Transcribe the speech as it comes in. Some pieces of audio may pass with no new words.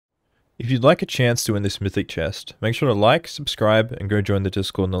If you'd like a chance to win this mythic chest, make sure to like, subscribe, and go join the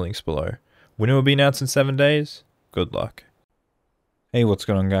Discord in the links below. Winner will be announced in 7 days. Good luck. Hey, what's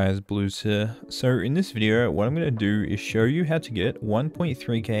going on guys, BLUEZ here. So in this video, what I'm going to do is show you how to get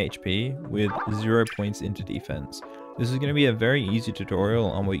 1.3k HP with 0 points into defense. This is going to be a very easy tutorial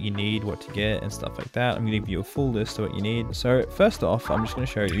on what you need, what to get, and stuff like that. I'm going to give you a full list of what you need. So first off, I'm just going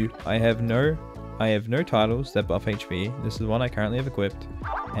to show you, I have no titles that buff HP. This is one I currently have equipped,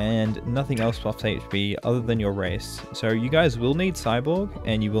 and nothing else buffs HP other than your race. So you guys will need Cyborg,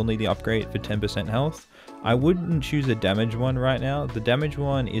 and you will need the upgrade for 10% health. I wouldn't choose a damage one right now. The damage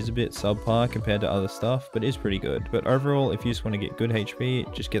one is a bit subpar compared to other stuff, but is pretty good. But overall, if you just want to get good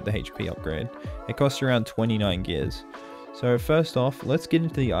HP, just get the HP upgrade. It costs around 29 gears. So first off, let's get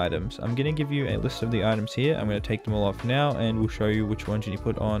into the items. I'm going to give you a list of the items here. I'm going to take them all off now, and we'll show you which ones you need to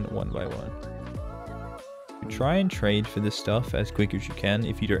put on one by one. Try and trade for this stuff as quick as you can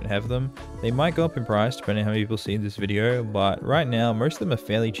if you don't have them. They might go up in price depending on how many people see this video, but right now most of them are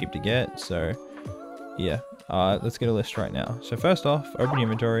fairly cheap to get, so yeah. Let's get a list right now. So first off, open your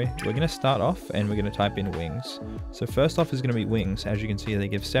inventory. We're going to start off and we're going to type in wings. So first off is going to be wings. As you can see, they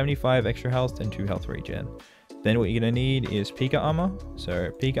give 75 extra health and 2 health regen. Then what you're going to need is Pika armor. So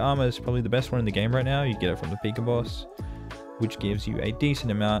Pika armor is probably the best one in the game right now. You get it from the Pika boss, which gives you a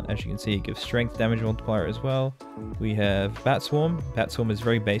decent amount. As you can see, it gives strength damage multiplier as well. We have Bat Swarm. Bat Swarm is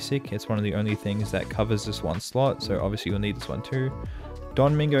very basic. It's one of the only things that covers this one slot, so obviously you'll need this one too.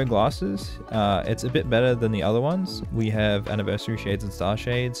 Don Mingo glasses. It's a bit better than the other ones. We have Anniversary Shades and Star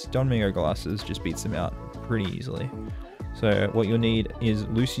Shades. Don Mingo glasses just beats them out pretty easily. So what you'll need is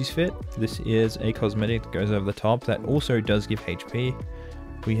Lucy's Fit. This is a cosmetic that goes over the top that also does give HP.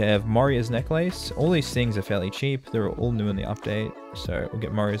 We have Maria's necklace. All these things are fairly cheap. They're all new in the update. So we'll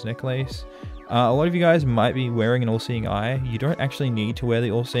get Maria's necklace. A lot of you guys might be wearing an all-seeing eye. You don't actually need to wear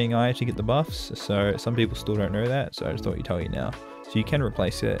the all-seeing eye to get the buffs. So some people still don't know that. So I just thought I'd tell you now. So you can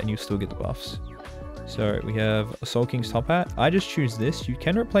replace it and you still get the buffs. So we have a Soul King's top hat. I just choose this. You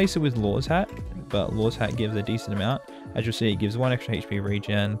can replace it with Law's hat, but Law's hat gives a decent amount. As you'll see, it gives 1 extra HP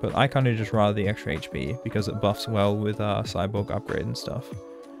regen, but I kind of just rather the extra HP because it buffs well with Cyborg upgrade and stuff.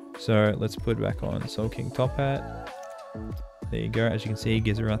 So let's put back on Soul King top hat. There you go. As you can see, it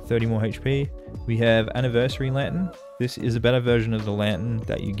gives around 30 more HP. We have Anniversary Lantern. This is a better version of the lantern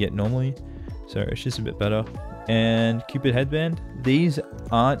that you get normally, so it's just a bit better. And Cupid headband. These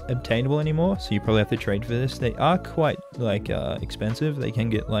aren't obtainable anymore, so you probably have to trade for this. They are quite like expensive. They can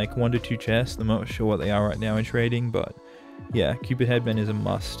get like 1 to 2 chests. I'm not sure what they are right now in trading, but yeah, Cupid headband is a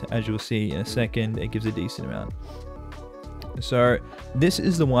must. As you'll see in a second, it gives a decent amount. So this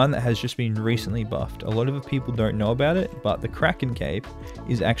is the one that has just been recently buffed. A lot of people don't know about it, but the Kraken cape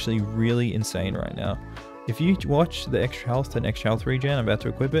is actually really insane right now. If you watch the extra health and extra health regen, I'm about to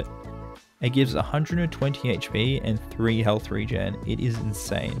equip it. It gives 120 HP and 3 health regen. It is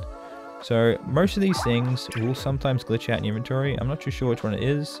insane. So most of these things will sometimes glitch out in inventory. I'm not too sure which one it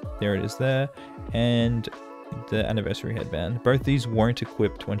is. There it is there. And the Anniversary headband. Both these weren't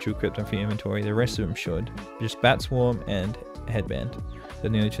equipped once you equip them for your inventory. The rest of them should. Just Bat Swarm and headband. They're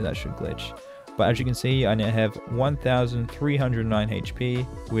the only two that should glitch. But as you can see, I now have 1,309 HP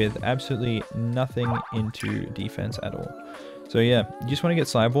with absolutely nothing into defense at all. So yeah, you just want to get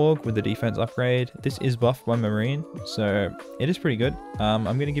Cyborg with the defense upgrade. This is buffed by Marine, so it is pretty good. I'm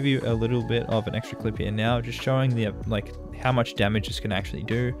going to give you a little bit of an extra clip here now, just showing the how much damage this can actually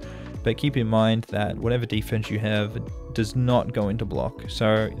do. But keep in mind that whatever defense you have does not go into block.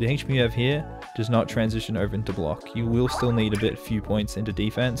 So the HP you have here does not transition over into block. You will still need a few points into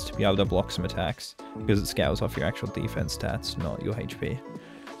defense to be able to block some attacks, because it scales off your actual defense stats, not your HP.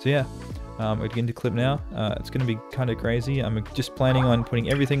 So yeah, we're getting to clip now. It's going to be kind of crazy. I'm just planning on putting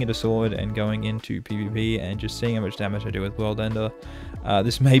everything into sword and going into PvP and just seeing how much damage I do with World Ender.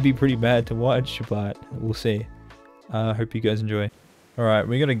 This may be pretty bad to watch, but we'll see. Hope you guys enjoy. Alright,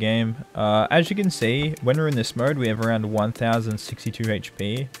 we got a game. As you can see, when we're in this mode, we have around 1,062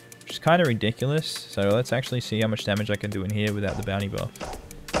 HP, which is kind of ridiculous. So let's actually see how much damage I can do in here without the bounty buff.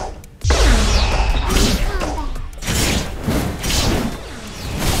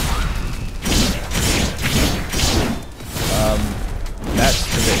 That's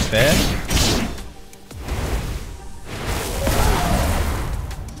a bit fair.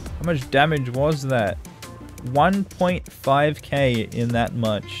 How much damage was that? 1.5k in that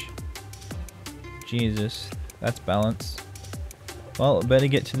much. Jesus, that's balance. Well, I better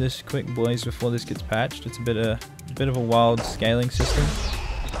get to this quick, boys, before this gets patched. It's a bit of a wild scaling system.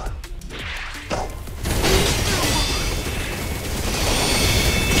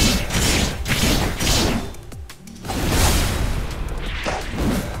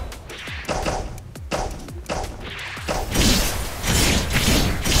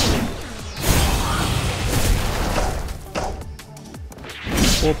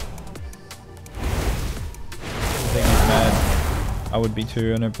 Whoop. I think he's mad. I would be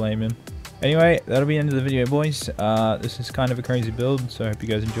too, I don't blame him. Anyway, that'll be the end of the video, boys. This is kind of a crazy build, so I hope you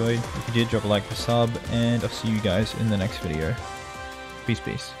guys enjoyed. If you did, drop a like, a sub, and I'll see you guys in the next video. Peace,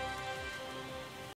 peace.